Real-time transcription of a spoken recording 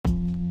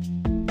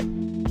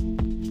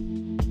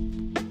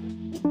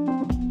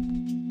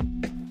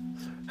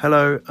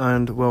Hello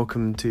and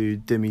welcome to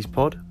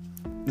Dimispod.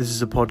 This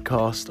is a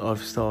podcast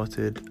I've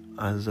started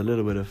as a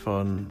little bit of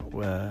fun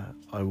where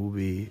I will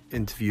be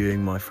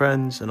interviewing my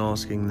friends and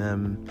asking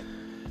them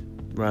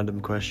random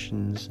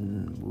questions,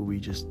 and we'll be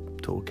just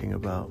talking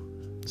about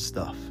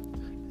stuff.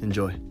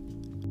 Enjoy.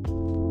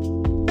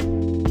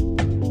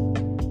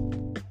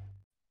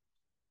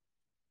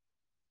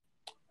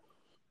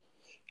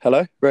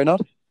 Hello,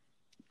 Reynard.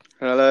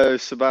 Hello,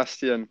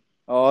 Sebastian.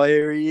 Oh,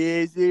 here he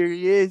is.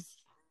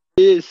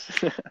 Yes.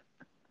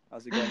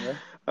 How's it going, Ray?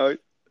 Oh,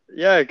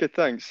 yeah, good,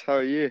 thanks. How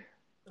are you?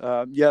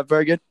 Yeah,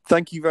 very good.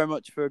 Thank you very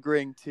much for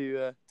agreeing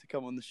to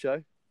come on the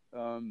show.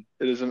 It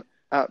is an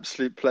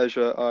absolute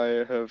pleasure.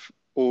 I have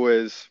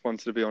always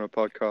wanted to be on a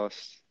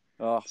podcast.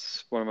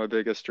 It's one of my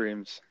biggest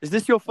dreams. Is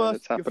this your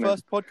first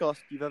podcast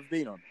you've ever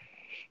been on?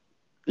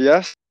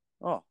 Yes.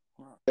 Oh,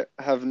 wow. I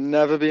have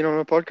never been on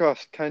a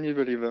podcast. Can you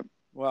believe it?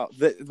 Wow.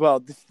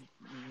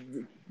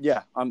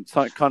 I'm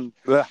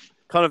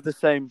kind of the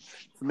same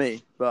for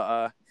me,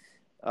 but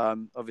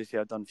obviously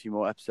I've done a few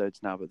more episodes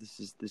now, but this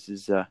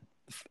is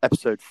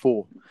episode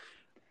 4.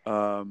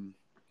 Far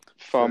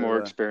more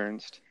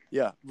experienced.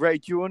 Yeah, Ray,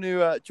 do you want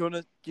to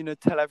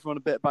tell everyone a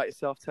bit about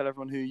yourself? Tell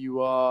everyone who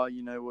you are,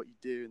 what you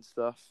do and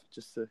stuff,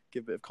 just to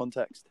give a bit of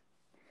context.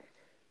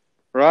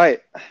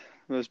 Right,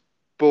 most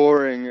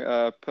boring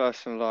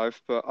personal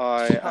life, but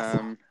I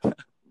am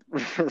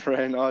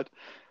Reynard.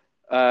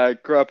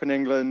 Grew up in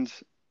England,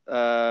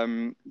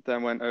 then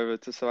went over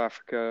to South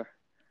Africa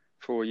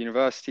for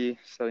university,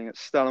 studying at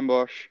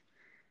Stellenbosch.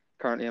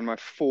 Currently in my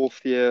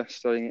 4th year,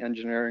 studying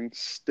engineering,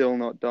 still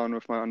not done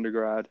with my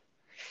undergrad.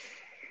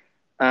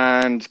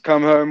 And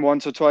come home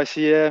once or twice a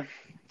year,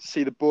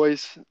 see the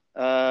boys.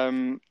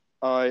 I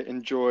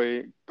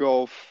enjoy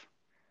golf.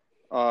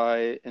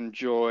 I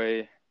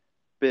enjoy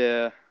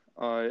beer.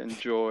 I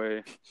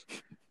enjoy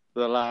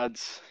the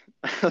lads.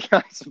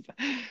 That's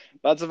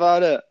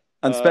about it.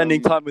 And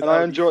spending time with LDC.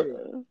 I enjoy.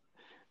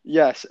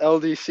 Yes,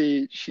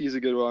 LDC. She's a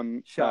good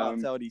one. Shout out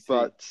to LDC.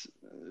 But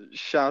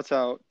shout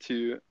out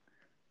to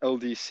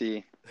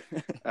LDC.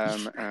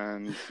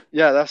 And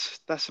yeah,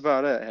 that's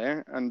about it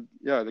here. And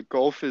yeah, the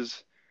golf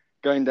is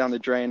going down the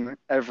drain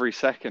every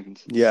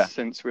second. Yeah.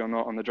 Since we are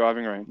not on the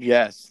driving range.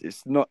 Yes,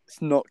 it's not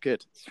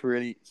good.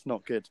 It's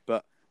not good.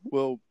 But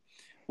we'll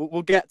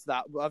get to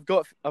that. I've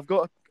got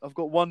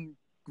one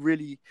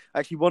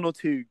or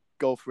two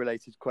golf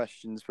related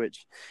questions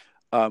which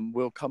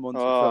we'll come on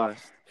to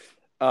first.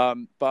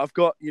 But I've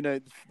got,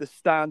 the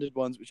standard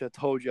ones which I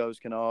told you I was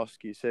going to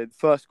ask you. So the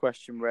first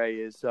question, Ray,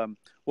 is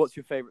what's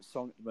your favourite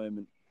song at the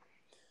moment?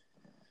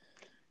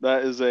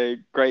 That is a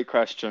great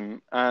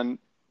question, and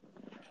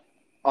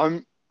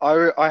I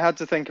had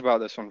to think about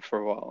this one for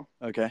a while.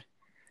 Okay.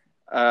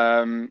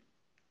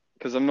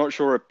 Because I'm not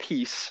sure a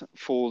piece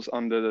falls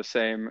under the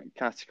same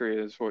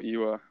category as what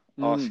you were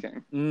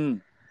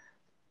asking.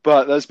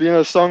 But there's been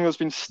a song that's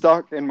been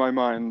stuck in my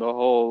mind the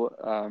whole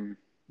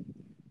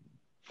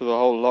for the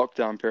whole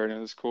lockdown period,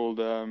 and it's called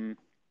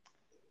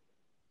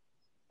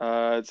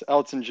it's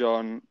Elton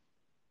John.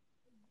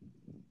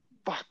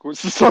 Fuck,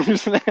 what's the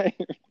song's name?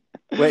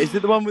 Wait, is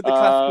it the one with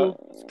the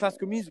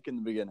classical music in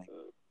the beginning?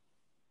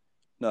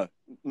 No.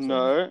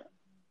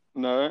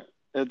 No,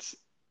 it's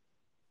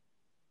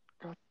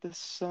got the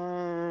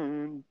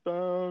sun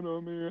down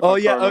on me. Oh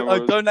yeah,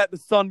 don't let the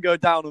sun go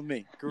down on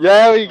me. Great.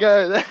 There we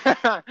go.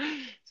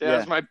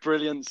 That's my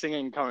brilliant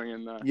singing coming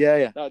in there.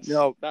 Yeah.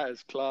 That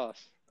is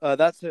class. I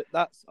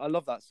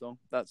love that song.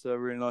 That's a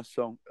really nice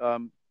song.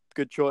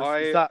 Good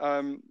choice.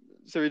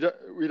 So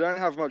we don't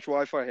have much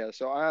Wi-Fi here,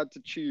 so I had to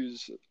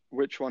choose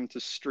which one to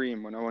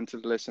stream when I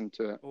wanted to listen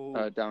to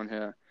it down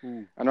here.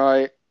 Ooh. And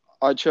I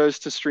chose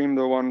to stream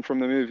the one from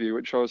the movie,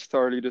 which I was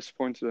thoroughly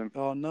disappointed in.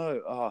 Oh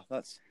no!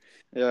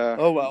 Yeah.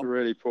 Oh well.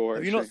 Really poor.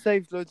 Have you not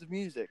saved loads of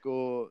music,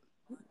 or?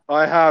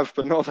 I have,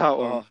 but not that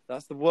one.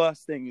 That's the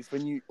worst thing. Is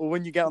when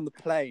you get on the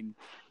plane,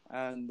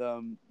 and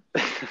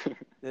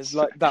there's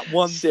like that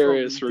one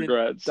serious song you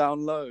regrets. didn't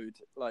download.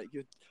 I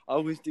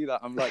always do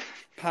that. I'm like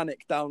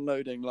panic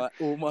downloading like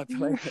all my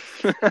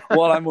playlists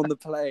while I'm on the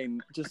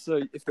plane, just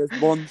so if there's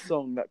one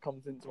song that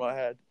comes into my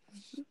head,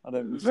 I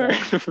don't. Very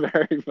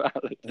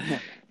valid.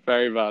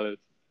 Very valid.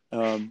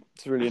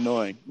 It's really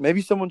annoying.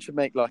 Maybe someone should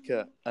make like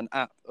an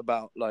app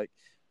about like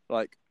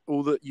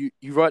all that you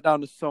write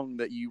down a song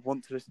that you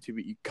want to listen to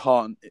but you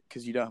can't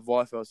because you don't have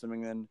Wi-Fi or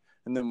something.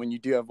 And then when you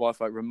do have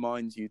Wi-Fi, it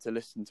reminds you to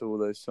listen to all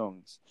those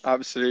songs.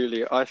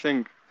 Absolutely. I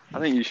think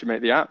you should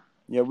make the app.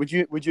 Yeah. Would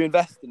you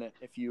invest in it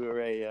if you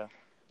were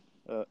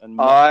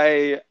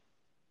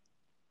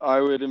I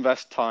would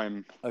invest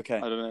time. Okay. I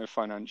don't know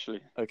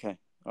financially. Okay.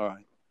 All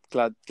right.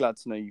 Glad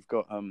to know you've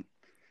got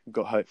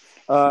hope.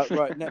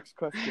 Right. Next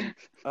question.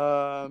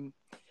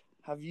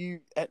 Have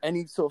you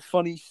any sort of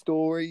funny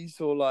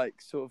stories or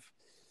like sort of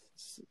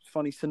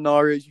funny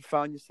scenarios you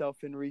found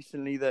yourself in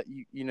recently that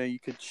you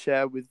could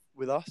share with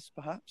us,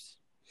 perhaps?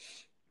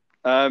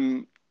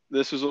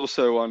 This was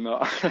also one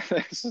that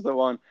this is the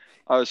one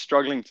I was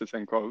struggling to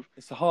think of.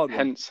 It's a hard one.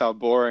 Hence how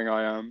boring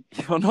I am.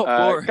 You're not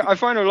boring. I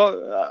find a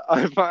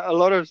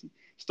lot of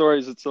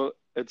stories.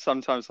 it's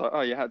sometimes like,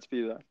 oh, you had to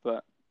be there.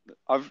 But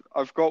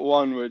I've got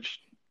one which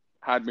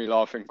had me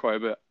laughing quite a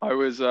bit. I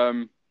was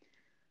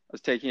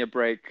taking a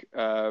break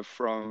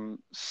from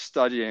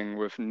studying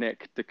with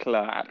Nick de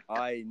Klerk,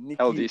 Nicky.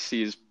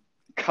 LDC's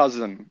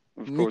cousin,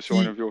 of course, Nicky.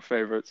 one of your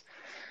favorites.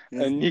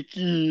 Yeah.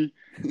 Nicky,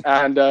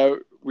 and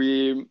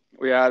we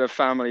had a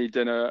family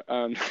dinner,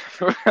 and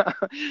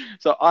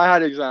so I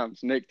had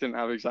exams. Nick didn't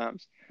have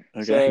exams,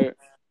 Okay. so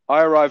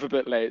I arrive a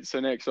bit late. So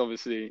Nick's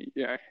obviously,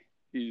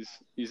 he's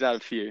had a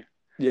few.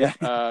 Yeah.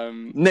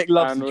 Nick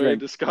loves and to we're drink.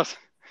 discussing.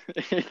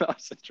 He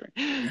loves to drink,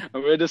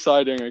 and we're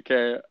deciding,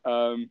 okay,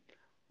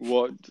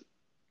 what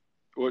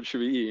should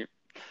we eat?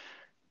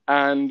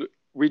 And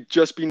we'd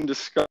just been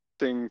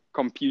discussing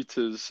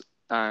computers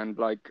and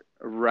like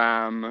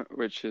RAM,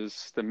 which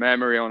is the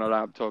memory on a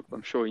laptop.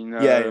 I'm sure you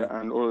know,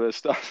 and all this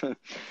stuff.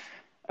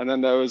 And then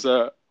there was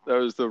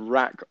the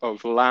rack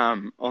of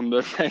lamb on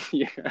the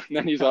menu, and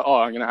then he's like,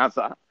 "Oh, I'm gonna have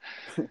that."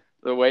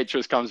 The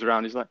waitress comes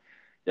around. He's like,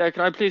 "Yeah,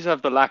 can I please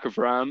have the lack of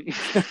RAM?"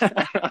 That's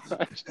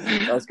quite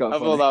funny. I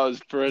thought that was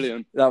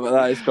brilliant.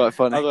 That is quite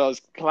funny. I thought it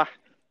was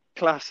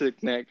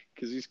classic Nick,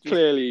 because he's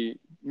clearly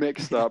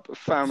mixed up a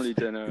family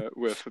dinner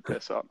with a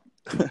piss up.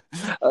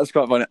 That's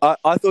quite funny.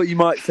 I thought you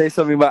might say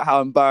something about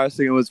how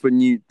embarrassing it was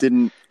when you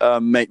didn't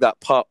make that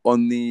putt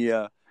on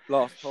the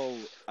last hole.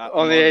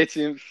 On the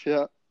 18th,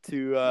 yeah.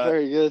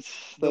 Very good.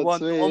 The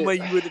one where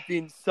you would have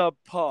been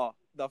subpar,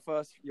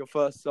 your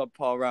first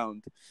subpar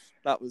round.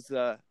 That was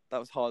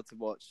hard to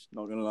watch,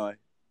 not gonna lie.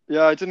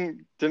 Yeah, I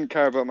didn't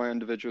care about my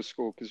individual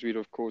score because we'd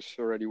of course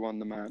already won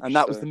the match. And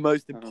that was the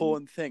most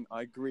important thing.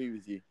 I agree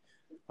with you.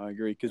 I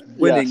agree, because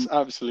winning, yes,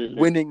 absolutely.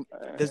 Winning,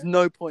 there's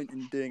no point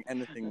in doing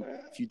anything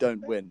if you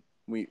don't win.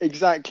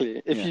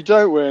 Exactly. If you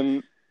don't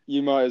win,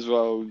 you might as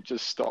well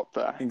just stop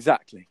there.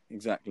 Exactly.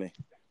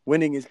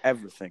 Winning is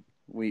everything.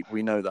 We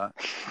know that,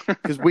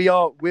 because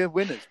we're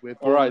winners. We're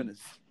born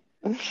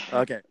winners.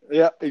 Okay.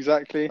 Yeah,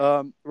 exactly.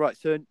 Right.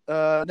 So,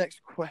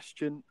 next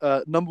question.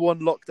 Number one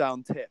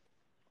lockdown tip.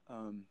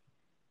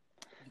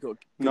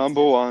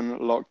 Number one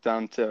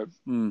lockdown tip.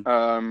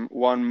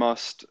 One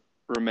must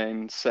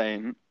remain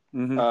sane.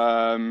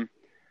 Mm-hmm.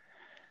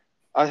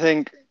 I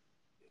think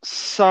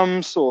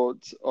some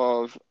sort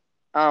of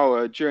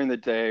hour during the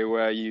day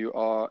where you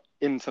are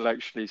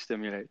intellectually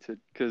stimulated,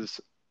 because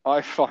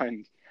I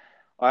find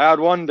I had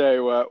one day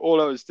where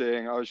all I was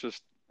doing,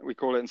 we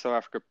call it in South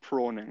Africa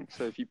prawning.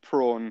 So if you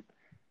prawn,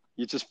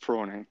 you're just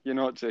prawning. You're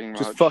not doing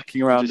much. Just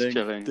fucking around, just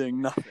chilling.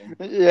 doing nothing.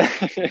 Yeah.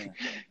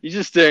 You're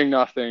just doing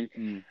nothing.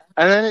 And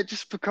then it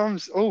just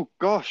becomes, oh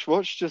gosh,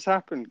 what's just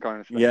happened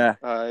kind of thing. Yeah.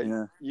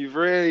 You've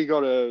really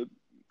got to,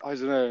 I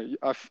don't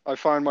know, I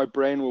find my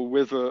brain will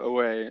wither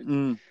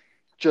away.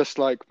 Just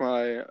like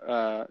my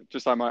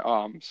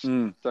arms.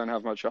 Don't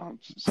have much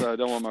arms, so I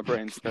don't want my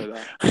brain to go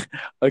there.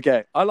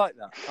 Okay, I like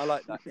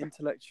that.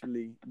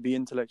 Be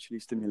intellectually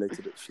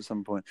stimulated at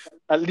some point.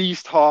 At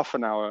least half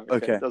an hour.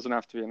 Okay. It doesn't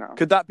have to be an hour.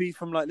 Could that be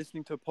from like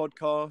listening to a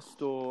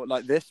podcast or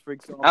like this, for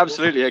example?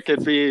 Absolutely, it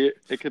could be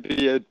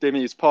a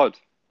Dimispod.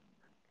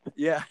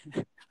 Yeah.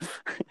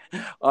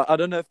 I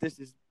don't know if this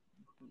is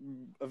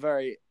a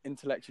very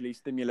intellectually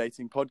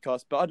stimulating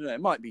podcast, but I don't know.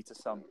 It might be to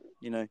some,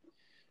 It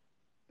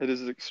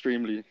is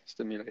extremely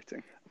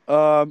stimulating.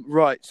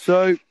 Right.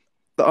 So,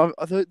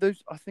 I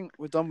think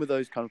we're done with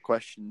those kind of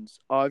questions.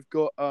 I've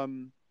got, I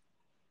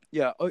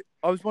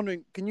was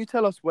wondering, can you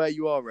tell us where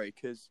you are, Ray?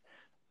 Because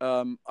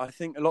I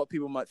think a lot of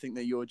people might think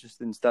that you're just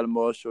in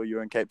Stellenbosch or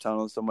you're in Cape Town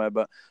or somewhere,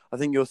 but I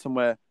think you're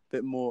somewhere a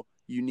bit more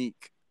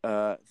unique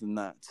than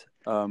that.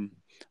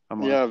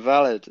 Yeah,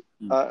 valid.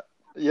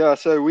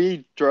 So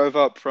we drove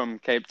up from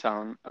Cape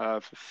Town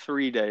for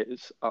 3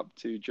 days up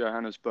to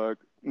Johannesburg,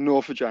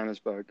 north of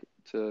Johannesburg,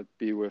 to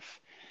be with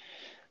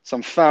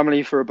some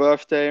family for a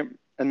birthday.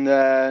 And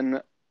then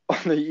on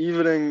the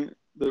evening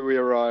that we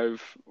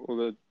arrive, or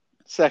the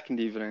second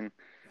evening,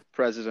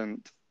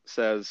 President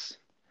says,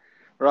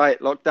 right,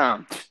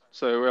 lockdown.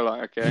 So we're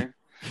like, okay,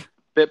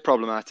 bit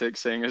problematic,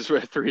 seeing as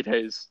we're 3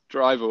 days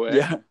drive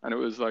away, and it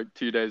was like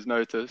 2 days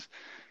notice.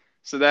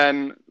 So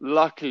then,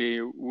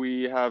 luckily,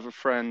 we have a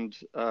friend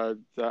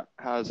that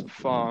has a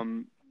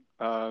farm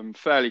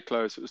fairly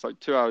close. It was like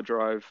 2-hour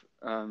drive.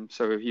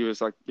 So he was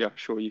like, yeah,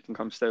 sure, you can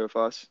come stay with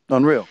us.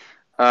 Unreal.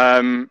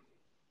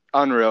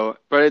 Unreal.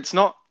 But it's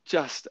not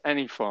just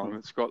any farm.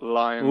 It's got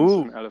lions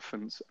and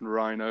elephants and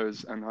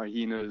rhinos and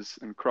hyenas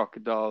and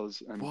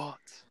crocodiles and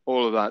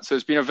all of that. So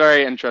it's been a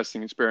very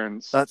interesting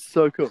experience. That's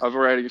so cool. I've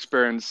already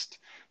experienced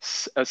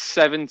a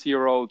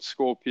 70-year-old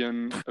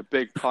scorpion, a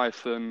big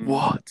python,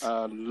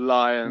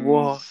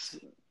 lions.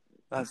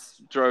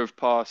 Drove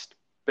past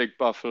big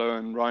buffalo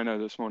and rhino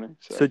this morning.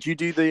 So do you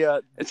do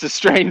the? It's a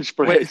strange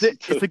place. Wait, is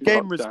it a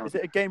game? Is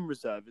it a game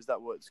reserve? Is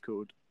that what it's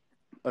called?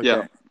 Okay.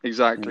 Yeah,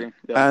 exactly.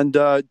 Yeah. And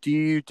do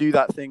you do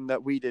that thing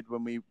that we did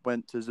when we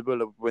went to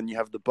Zabula, when you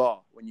have the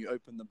bar, when you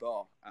open the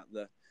bar at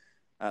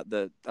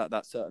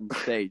that certain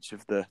stage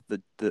of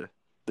the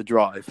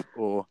drive,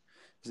 or?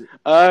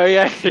 Oh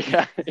yeah.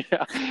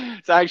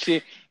 It's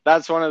actually,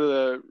 that's one of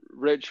the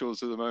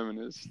rituals at the moment.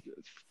 Is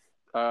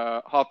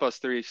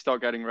 3:30,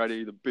 start getting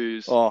ready, the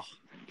booze. Oh,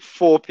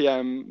 4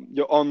 p.m.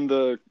 you're on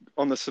the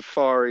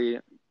safari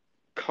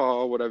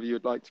car, whatever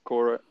you'd like to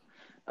call it.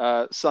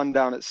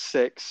 Sundown at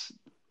 6.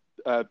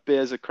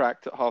 Beers are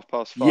cracked at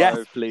 5:30.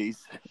 yes,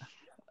 please.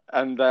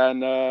 And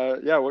then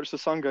watch the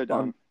sun go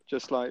down,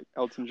 just like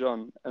Elton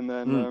John. And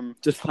then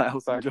just like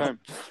Elton back John.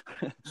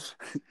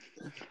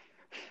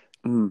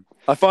 home.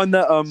 I find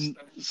that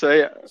So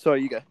yeah.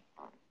 Sorry, you go.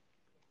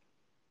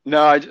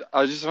 No,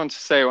 I just want to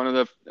say one of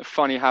the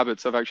funny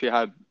habits I've actually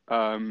had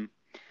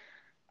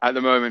at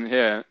the moment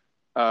here,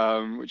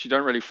 which you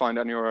don't really find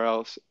anywhere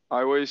else.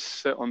 I always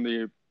sit on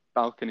the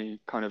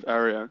balcony kind of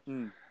area,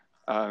 and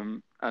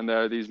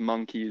there are these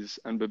monkeys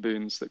and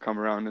baboons that come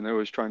around, and they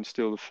always try and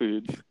steal the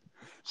food.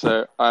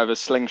 So I have a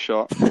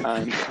slingshot,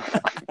 and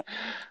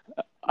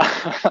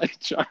I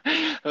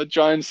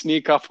try and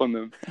sneak up on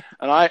them,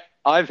 and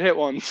I've hit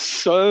one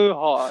so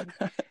hard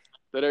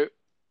that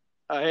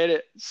I hit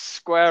it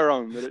square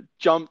on, that it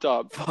jumped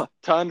up,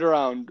 turned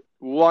around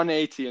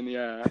 180 in the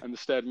air, and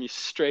stared me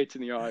straight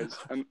in the eyes.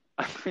 And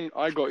I think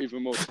I got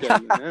even more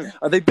scared than him.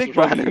 Are they big?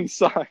 Ran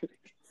inside.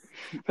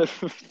 They're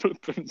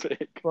flipping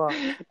big. Wow.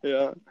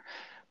 Yeah.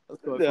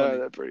 That's quite Yeah, funny.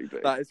 they're pretty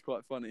big. That is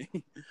quite funny.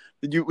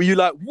 Were you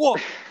like,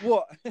 what?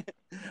 What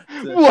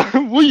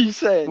are you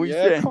saying? What are you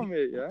yeah, saying? come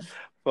here, yeah.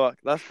 Fuck,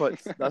 that's quite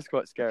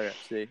scary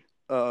actually.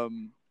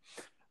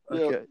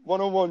 Okay.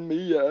 1-on-1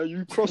 me, yeah.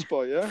 You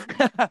crossbar, yeah.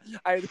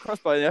 I had the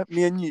crossbar, yeah.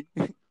 Me and you.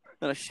 And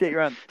I shit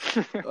your hand.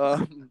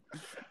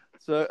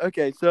 So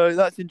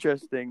that's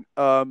interesting.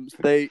 So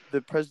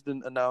the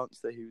president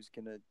announced that he was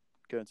gonna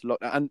go into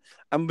lockdown,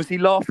 and was he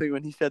laughing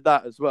when he said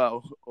that as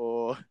well,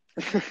 or?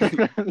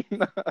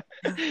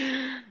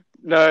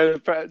 No,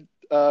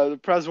 the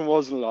president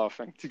wasn't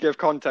laughing. To give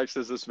context,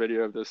 there's this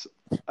video of this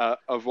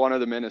of one of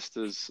the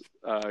ministers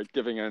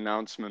giving an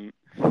announcement,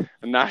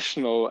 a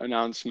national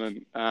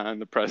announcement,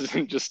 and the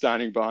president just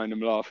standing behind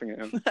him laughing at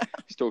him.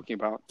 He's talking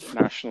about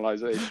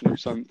nationalization of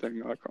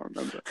something. I can't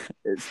remember.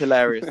 It's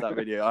hilarious, that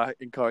video. I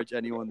encourage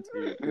anyone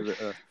to give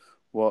it a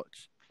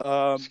watch.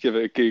 Just give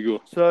it a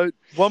Google. So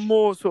one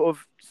more sort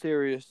of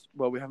serious.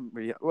 Well, we haven't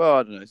really. Well,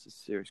 I don't know. It's a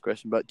serious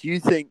question, but do you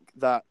think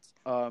that?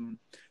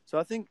 So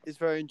I think it's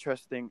very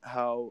interesting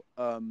how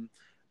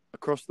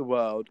across the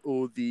world,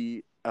 all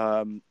the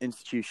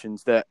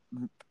institutions that,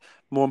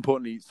 more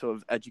importantly, sort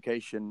of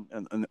education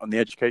and on the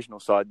educational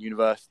side,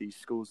 universities,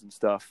 schools, and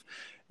stuff.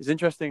 It's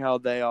interesting how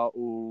they are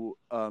all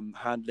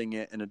handling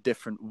it in a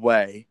different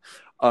way.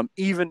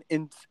 Even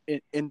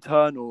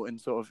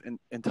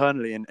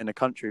internally in a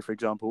country, for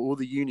example, all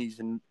the unis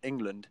in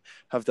England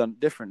have done it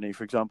differently.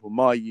 For example,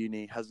 my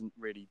uni hasn't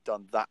really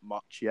done that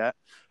much yet.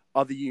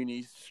 Other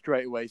unis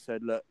straight away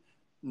said, look,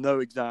 no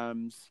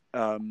exams,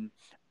 and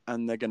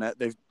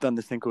they've done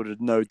this thing called a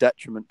no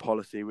detriment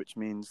policy, which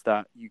means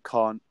that you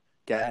can't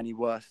get any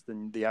worse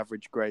than the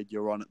average grade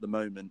you're on at the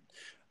moment.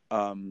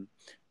 How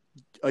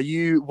do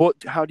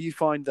you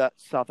find that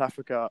South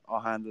Africa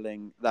are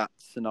handling that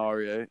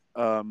scenario?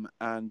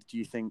 And do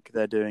you think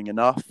they're doing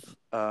enough?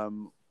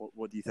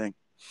 What do you think?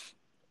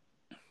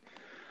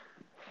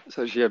 It's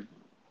actually a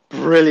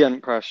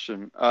brilliant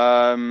question.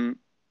 So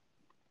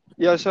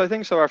I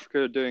think South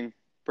Africa are doing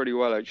pretty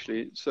well,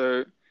 actually.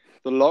 So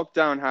the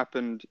lockdown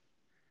happened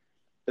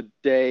a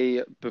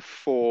day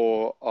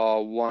before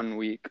our 1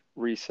 week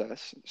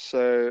recess.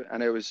 So,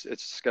 and it's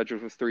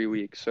scheduled for 3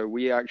 weeks. So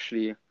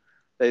they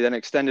then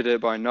extended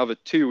it by another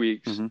 2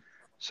 weeks. Mm-hmm.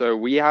 So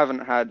we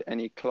haven't had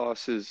any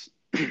classes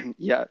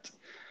yet,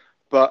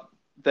 but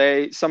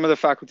some of the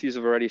faculties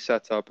have already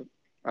set up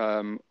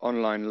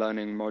online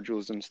learning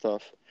modules and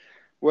stuff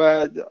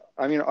where,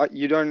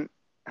 you don't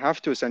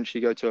have to essentially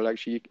go to a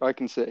lecture. I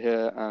can sit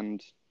here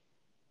and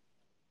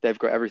they've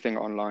got everything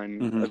online,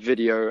 mm-hmm. a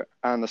video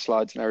and the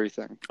slides and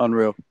everything.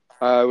 Unreal.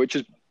 Which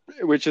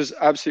is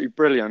absolutely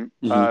brilliant.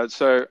 Mm-hmm.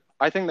 So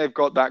I think they've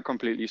got that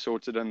completely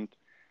sorted, and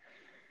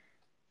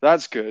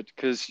that's good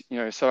because,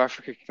 South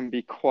Africa can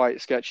be quite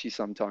sketchy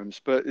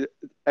sometimes. But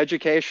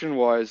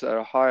education-wise, at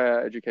a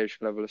higher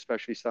education level,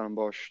 especially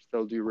Stellenbosch,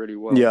 they'll do really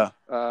well. Yeah.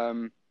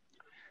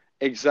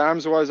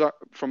 Exams-wise,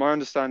 from my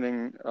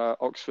understanding,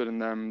 Oxford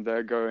and them,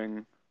 they're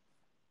going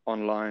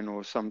online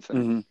or something.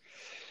 Mm-hmm.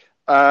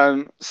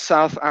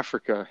 South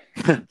Africa,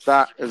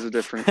 that is a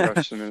different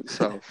question in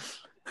itself.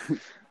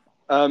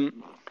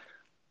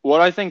 What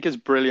I think is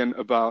brilliant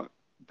about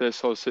this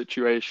whole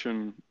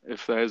situation,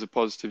 if there is a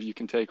positive you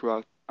can take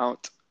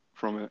out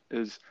from it,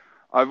 is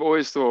I've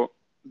always thought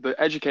the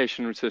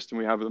education system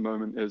we have at the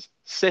moment is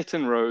sit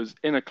in rows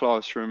in a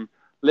classroom,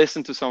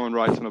 listen to someone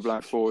write on a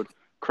blackboard,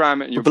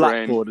 cram it in your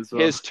brain. Well.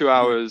 Here's 2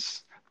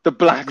 hours, the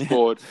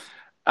blackboard,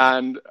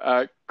 and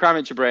cram it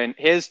in your brain.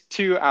 Here's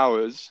 2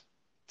 hours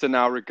to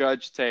now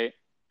regurgitate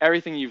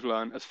everything you've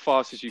learned as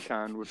fast as you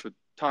can with a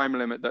time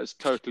limit that is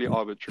totally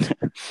arbitrary.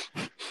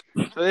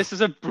 So this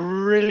is a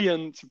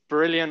brilliant,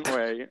 brilliant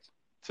way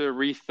to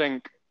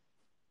rethink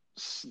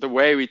the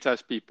way we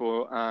test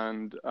people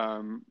and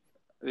the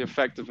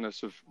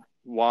effectiveness of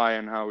why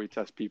and how we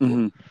test people.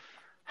 Mm-hmm.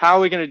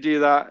 How we're going to do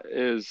that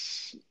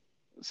is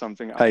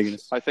something else. How are you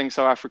gonna... I think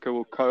South Africa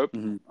will cope.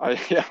 Mm-hmm.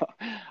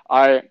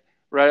 I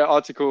read an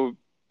article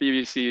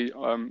BBC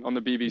on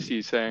the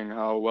BBC saying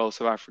how well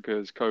South Africa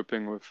is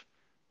coping with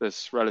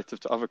this relative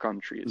to other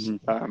countries.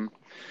 Mm-hmm.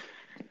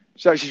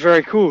 It's actually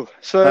very cool.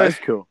 So that is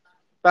cool.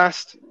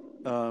 Bast,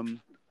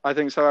 I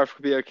think South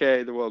Africa will be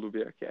okay. The world will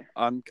be okay.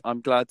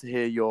 I'm glad to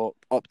hear your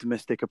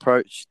optimistic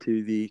approach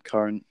to the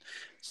current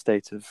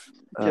state of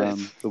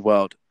the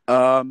world.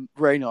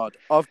 Reynard,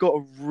 I've got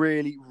a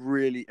really,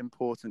 really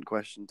important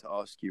question to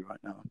ask you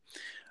right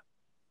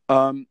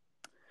now.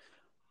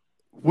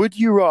 Would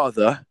you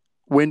rather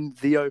win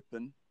the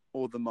Open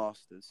or the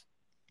Masters?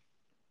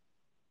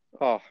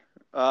 Oh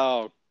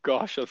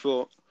gosh! I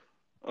thought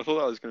that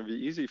was going to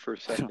be easy for a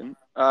second.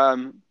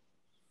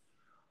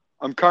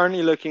 I'm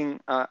currently looking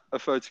at a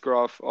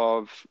photograph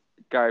of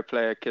Gary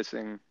Player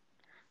kissing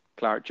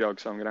claret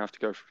jug, so I'm going to have to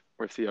go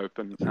with the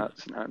Open at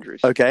St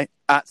Andrews. Okay,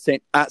 at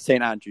St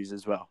Andrews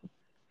as well.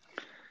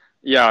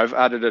 Yeah, I've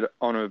added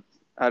on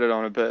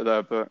a bit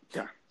there, but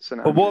yeah, St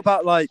Andrews. But what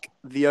about like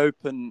the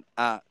Open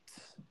at,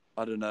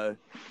 I don't know,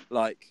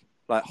 like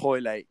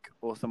Hoylake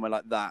or somewhere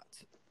like that?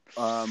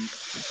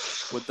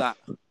 Would that,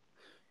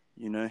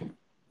 you know?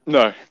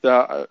 No,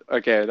 that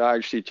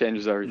actually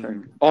changes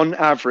everything. On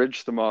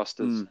average, the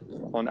Masters.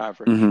 On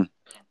average.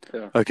 Mm-hmm.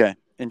 Yeah. Okay,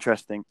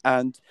 interesting.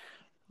 And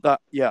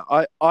that, yeah,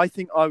 I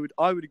think I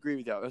would agree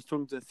with you. I was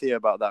talking to Theo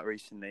about that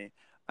recently,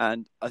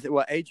 and I think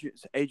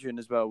Adrian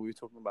as well. We were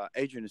talking about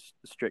Adrian is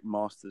a strict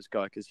Masters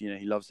guy because he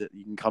loves it.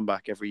 You can come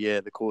back every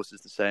year. The course is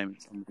the same.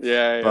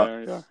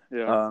 Yeah.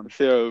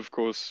 Theo, of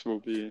course, will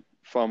be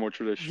far more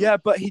traditional. Yeah,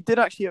 but he did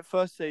actually at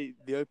first say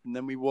the Open.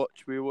 Then we've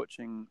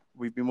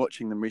been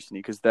watching them recently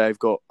because they've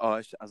got,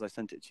 as I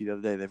sent it to you the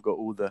other day, they've got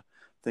all the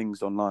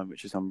things online,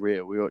 which is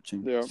unreal. We're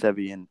watching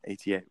Seve in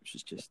 88, which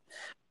is just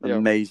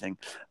amazing.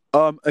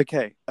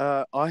 Okay,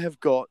 I have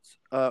got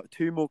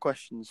 2 more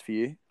questions for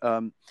you.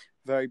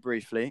 Very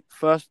briefly.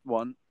 First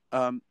one.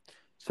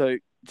 So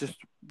just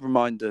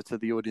reminder to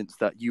the audience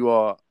that you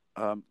are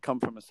come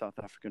from a South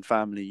African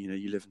family.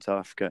 You live in South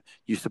Africa.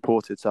 You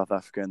supported South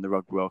Africa in the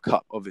Rugby World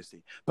Cup,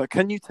 obviously. But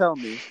can you tell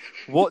me,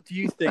 what do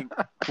you think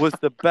was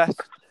the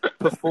best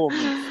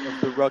performance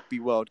of the Rugby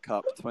World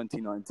Cup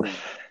 2019?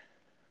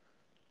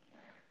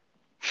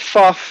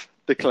 Faf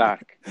de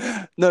Klerk.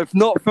 No,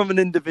 not from an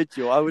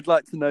individual. I would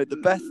like to know the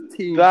best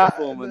team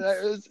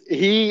performance.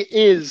 He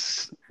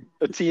is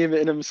a team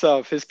in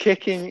himself. His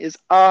kicking is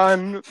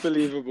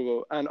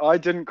unbelievable, and I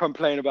didn't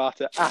complain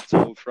about it at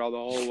all throughout the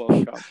whole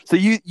World Cup. So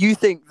you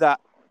think that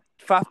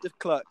Faf de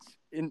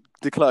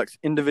Klerk's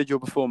individual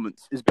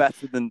performance is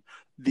better than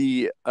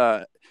the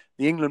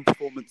England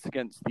performance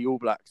against the All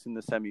Blacks in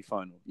the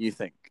semi-final? You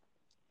think?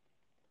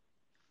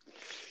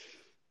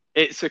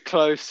 It's a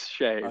close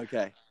shave.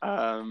 Okay.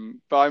 But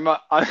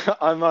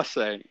I must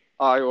say,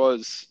 I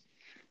was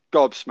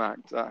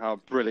gobsmacked at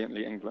how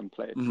brilliantly England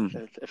played.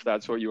 Mm-hmm. If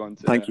that's what you want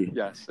to Thank you.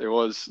 Yes, it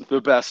was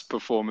the best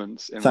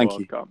performance in the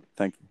World Cup.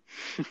 Thank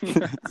you.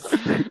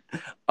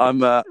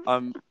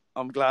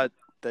 I'm glad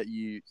that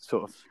you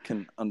sort of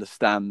can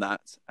understand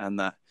that and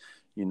that,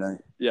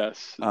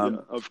 Yes,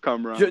 I've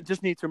come around.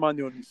 Just need to remind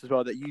the audience as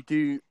well that you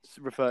do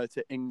refer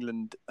to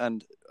England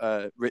and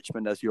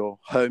Richmond as your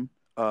home.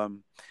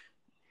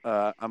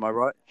 Am I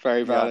right?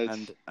 Very valid. Yeah,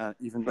 and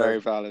even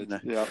very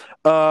valid. Yeah.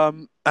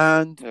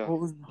 What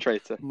was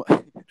traitor?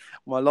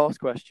 My last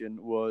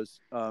question was,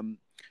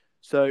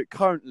 so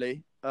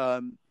currently,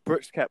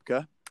 Brooks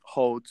Koepka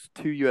holds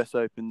 2 US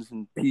Opens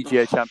and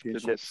PGA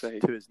Championships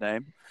to his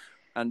name,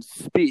 and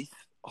Spieth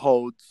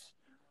holds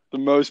the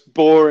most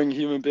boring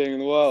human being in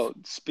the world.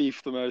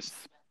 Spieth, the most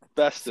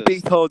bestest.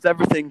 Spieth holds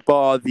everything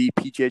bar the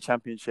PGA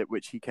Championship,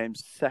 which he came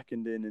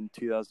second in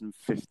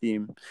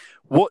 2015.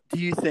 What do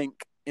you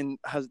think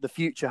the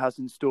future has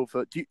in store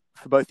for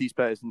both these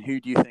players, and who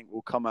do you think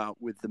will come out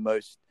with the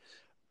most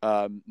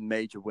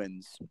major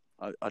wins?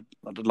 I'd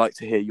like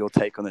to hear your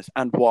take on this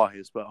and why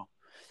as well.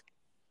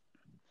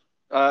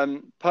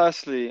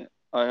 Personally,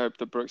 I hope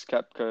that Brooks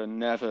Koepka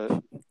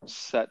never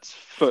sets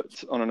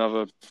foot on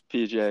another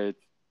PGA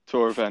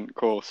Tour event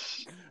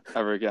course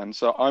ever again.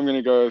 So I'm going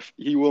to go if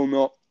he will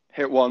not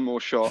hit one more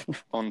shot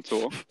on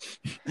tour.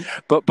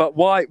 But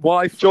why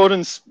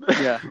Jordan's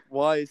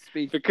why is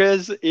Spieth?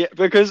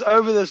 Because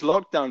over this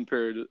lockdown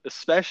period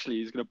especially,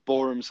 he's going to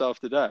bore himself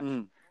to death.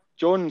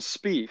 Jordan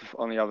Spieth,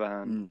 on the other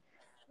hand,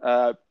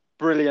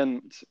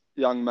 brilliant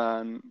young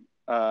man,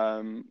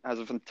 has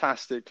a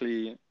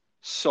fantastically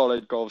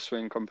solid golf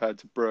swing compared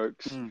to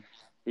Brooks.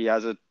 He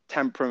has a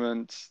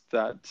temperament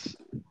that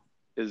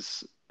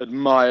is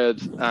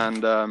admired,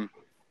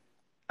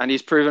 and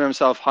he's proven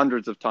himself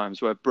hundreds of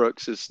times, where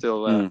Brooks is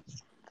still an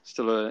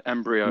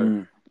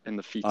embryo in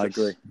the fetus. I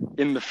agree.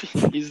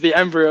 He's the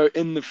embryo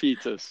in the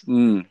fetus.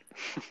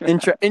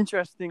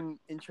 Interesting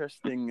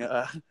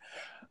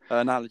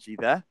analogy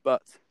there,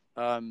 but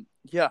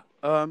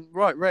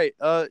right, Ray.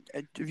 Have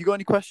you got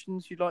any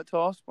questions you'd like to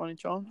ask by any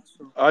chance?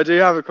 I do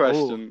have a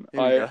question.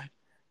 I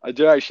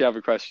do actually have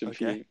a question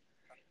for you.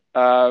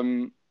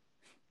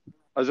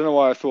 I don't know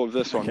why I thought of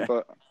this one,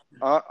 but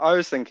I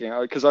was thinking,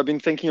 because I've been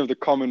thinking of the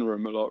common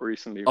room a lot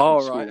recently from Oh,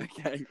 school. right.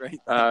 Okay, great.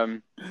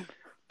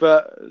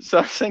 But so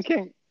I was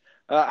thinking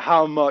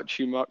how much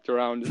you mucked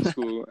around at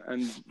school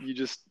and you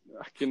just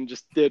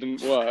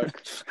didn't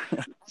work.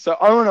 So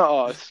I want to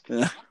ask,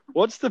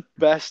 what's the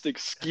best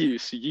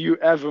excuse you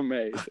ever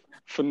made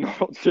for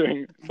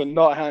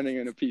not handing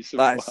in a piece of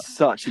That work? is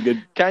such a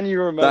good. Can you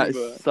That remember?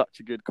 is such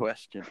a good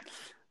question.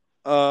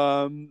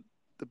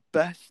 The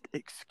best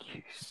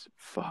excuse.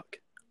 Fuck.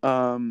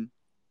 I'm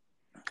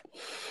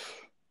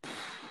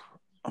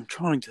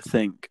trying to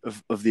think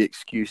of the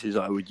excuses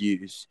I would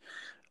use.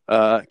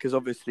 Because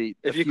obviously,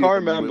 If you can't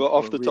remember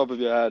off the top of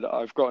your head,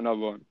 I've got another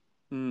one.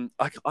 I'm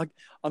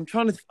just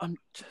trying to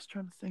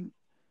think.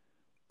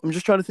 I'm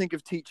just trying to think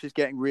of teachers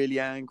getting really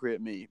angry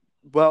at me.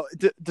 Well,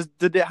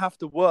 did it have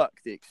to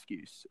work, the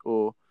excuse,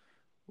 or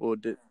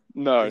did?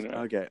 No.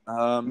 Okay.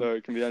 No,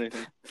 it can be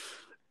anything.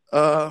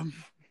 I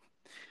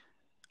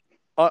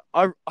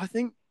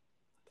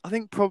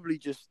think probably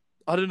just,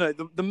 I don't know.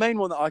 The main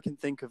one that I can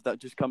think of that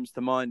just comes to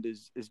mind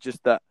is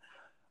just that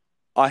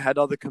I had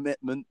other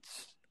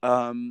commitments,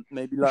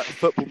 maybe like a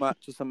football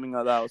match or something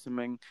like that,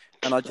 and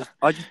I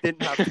just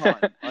didn't have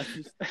time.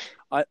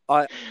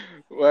 I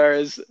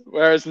Whereas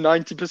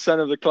 90%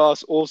 of the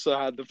class also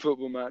had the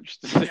football match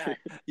to do.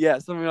 Yeah,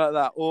 something like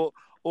that, or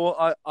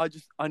I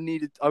was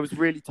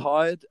really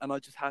tired and I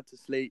just had to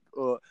sleep,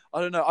 or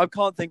I don't know. I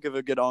can't think of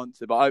a good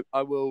answer, but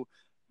I will.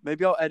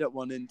 Maybe I'll edit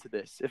one into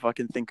this if I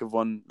can think of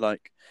one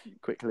like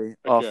quickly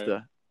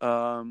after.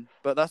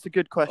 But that's a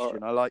good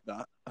question. Right. I like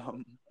that.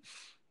 I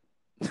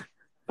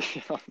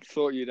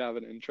thought you'd have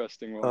an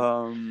interesting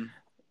one.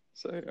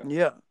 So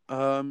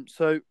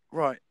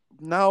right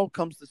now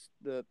comes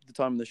the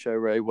time of the show,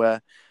 Ray,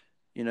 where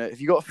have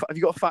you got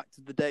a fact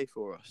of the day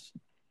for us,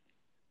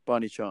 by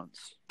any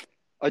chance?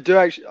 I do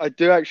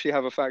actually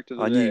have a fact of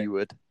the day. I knew you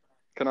would.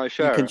 Can I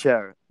share it? You can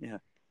share it. Yeah.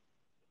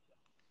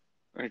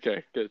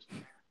 Okay, good.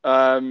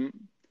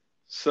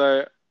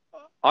 So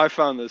I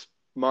found this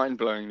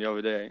mind-blowing the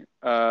other day.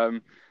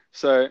 And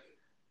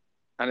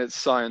it's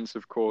science,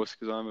 of course,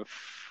 because I'm a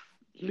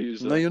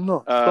loser. No, you're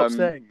not. Stop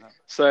saying that.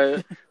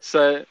 So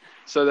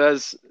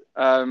there's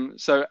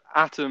so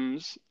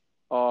atoms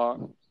are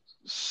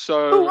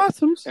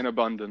atoms in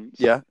abundance.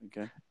 Yeah.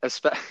 Okay.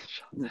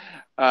 Especially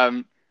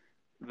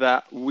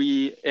that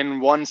we, in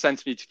 1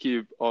 centimeter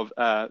cube of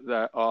air,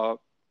 there are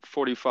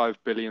 45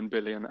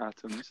 billion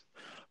atoms.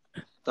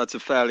 That's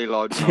a fairly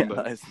large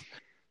number. Yeah,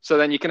 so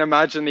then you can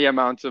imagine the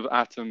amount of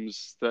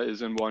atoms that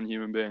is in one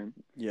human being.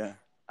 Yeah.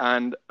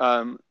 And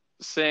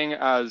seeing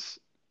as,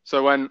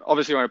 so when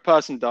a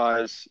person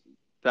dies,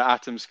 the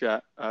atoms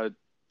get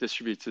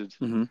distributed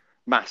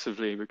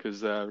massively because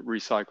they're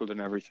recycled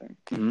and everything.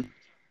 Mm-hmm.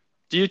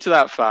 Due to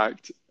that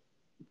fact,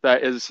 there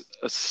is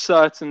a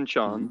certain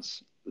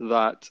chance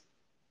that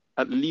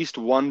at least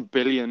 1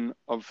 billion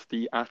of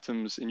the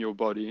atoms in your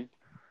body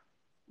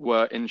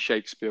were in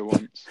Shakespeare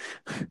once.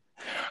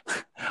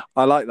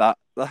 I like that.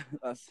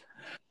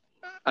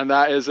 And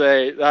that is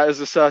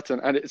a certain,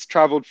 and it's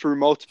traveled through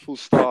multiple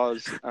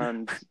stars,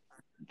 and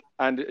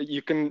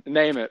you can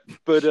name it: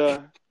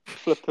 Buddha,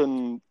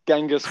 flippin'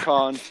 Genghis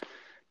Khan,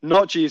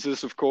 not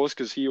Jesus, of course,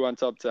 because he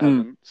went up to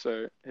heaven,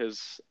 so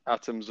his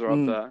atoms are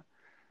up there.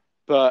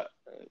 But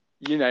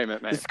you name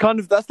it, mate. That's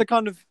the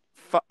kind of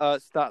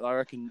stat that I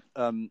reckon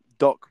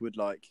Doc would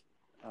like.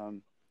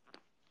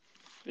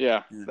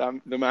 The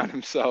man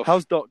himself.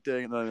 How's Doc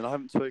doing at the moment? I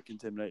haven't spoken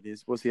to him lately.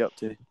 What's he up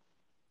to?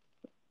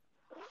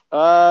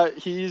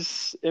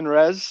 He's in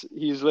res.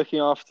 He's looking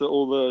after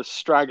all the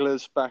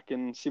stragglers back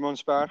in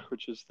Simonsberg,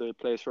 which is the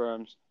place where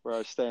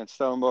I stay in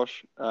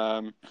Stellenbosch.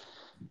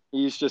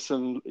 He's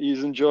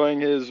enjoying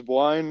his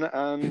wine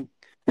and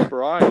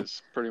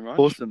fries, pretty much.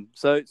 Awesome.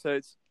 So it's,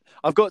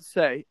 I've got to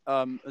say,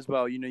 as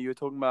well, you were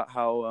talking about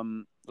how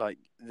like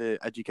the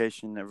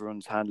education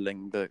everyone's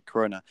handling the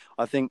corona.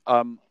 I think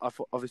I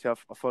follow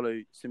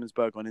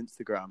Simonsberg on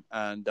Instagram,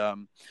 and I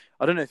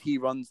don't know if he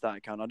runs that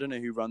account. I don't know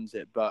who runs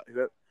it, but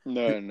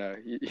no,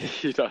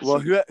 he doesn't. Well,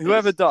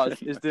 whoever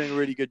does is doing a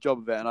really good job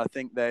of it, and I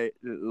think they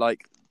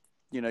like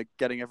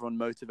getting everyone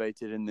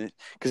motivated in this,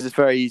 because it's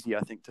very easy,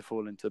 I think, to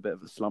fall into a bit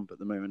of a slump at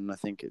the moment, and I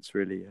think it's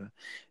really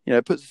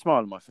it puts a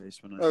smile on my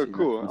face when I see that.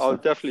 Cool. I'll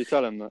definitely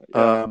tell him that.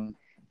 Yeah.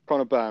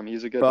 Connor Bam,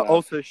 he's a good lad. But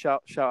also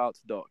shout out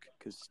to Doc,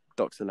 because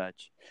Doc's a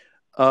ledge.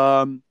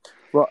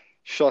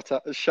 Shout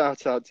out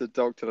to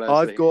Dr.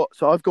 Leslie.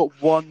 I've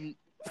got one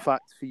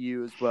fact for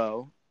you as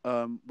well,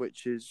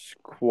 which is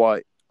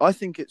I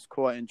think it's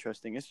quite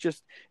interesting.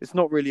 It's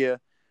not really a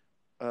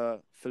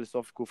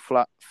philosophical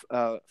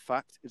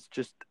fact. It's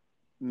just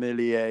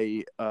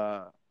merely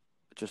I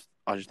just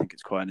think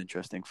it's quite an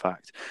interesting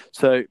fact.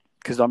 So,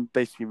 because I'm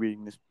basically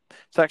reading this,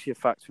 it's actually a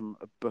fact from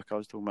a book I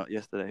was talking about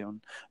yesterday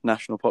on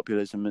national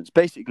populism. It's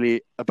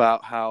basically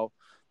about how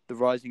the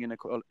rising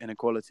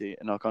inequality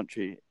in our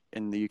country,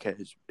 in the UK,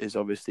 is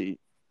obviously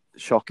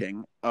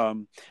shocking.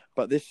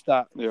 But this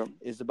stat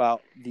is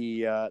about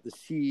the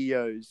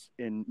CEOs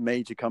in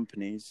major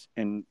companies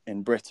in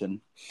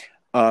Britain,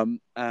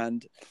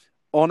 and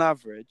on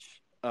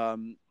average,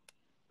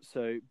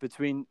 So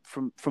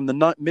from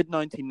the mid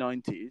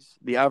 1990s,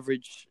 the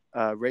average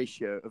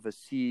ratio of a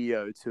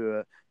CEO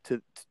to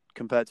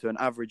compared to an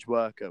average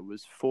worker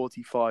was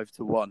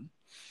 45-1,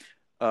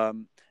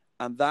 and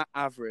that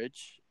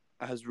average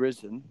has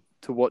risen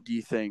to what do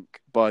you think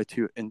by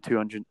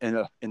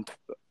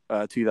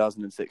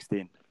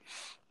 2016?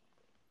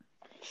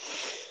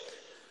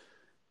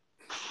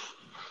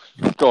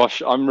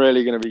 Gosh, I'm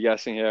really going to be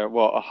guessing here.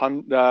 What,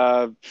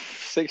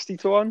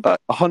 60-1?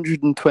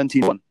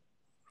 121.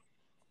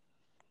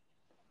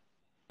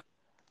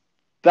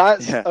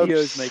 That's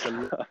CEOs make a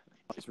lot.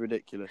 It's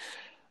ridiculous.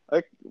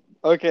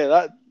 Okay,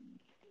 that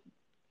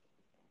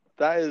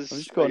is. I've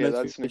just got a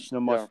notification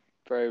on my.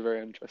 Very,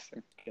 very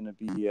interesting. Going to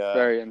be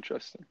very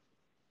interesting.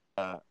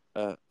 A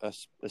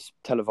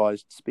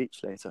televised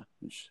speech later,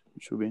 which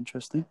will be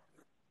interesting.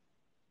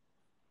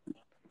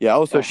 Yeah.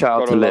 Also,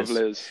 shout out to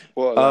Liz.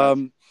 What a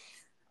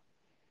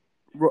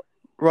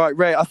right,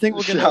 Ray. I think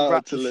we're going to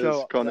wrap the Liz,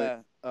 show up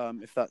Connor. there.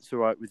 If that's all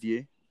right with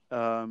you.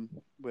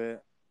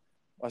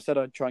 I said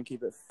I'd try and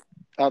keep it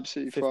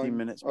absolutely 15 fine.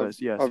 minutes, but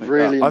I've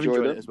really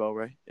enjoyed it as well,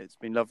 Ray. It's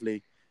been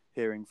lovely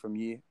hearing from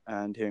you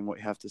and hearing what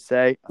you have to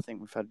say. I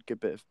think we've had a good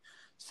bit of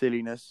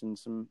silliness and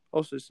some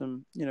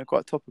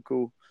quite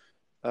topical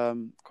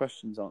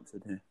questions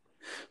answered here.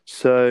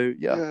 So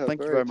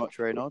thank you very much,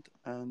 Reynard,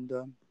 and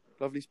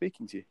lovely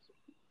speaking to you.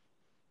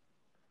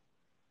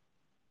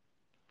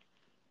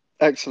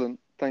 Excellent.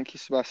 Thank you,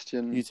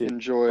 Sebastian. You too.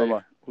 Enjoy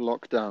Bye-bye.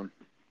 lockdown.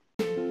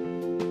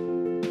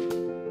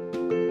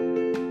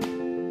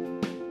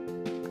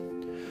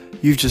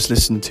 You've just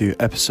listened to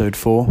episode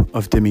 4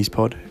 of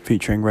Dimispod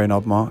featuring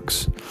Reynard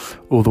Marx,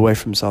 all the way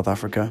from South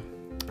Africa.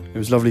 It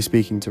was lovely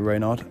speaking to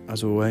Reynard,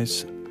 as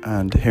always,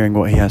 and hearing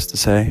what he has to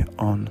say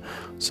on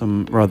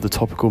some rather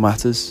topical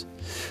matters.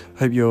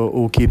 Hope you're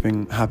all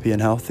keeping happy and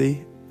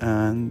healthy,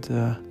 and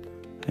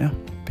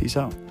peace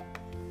out.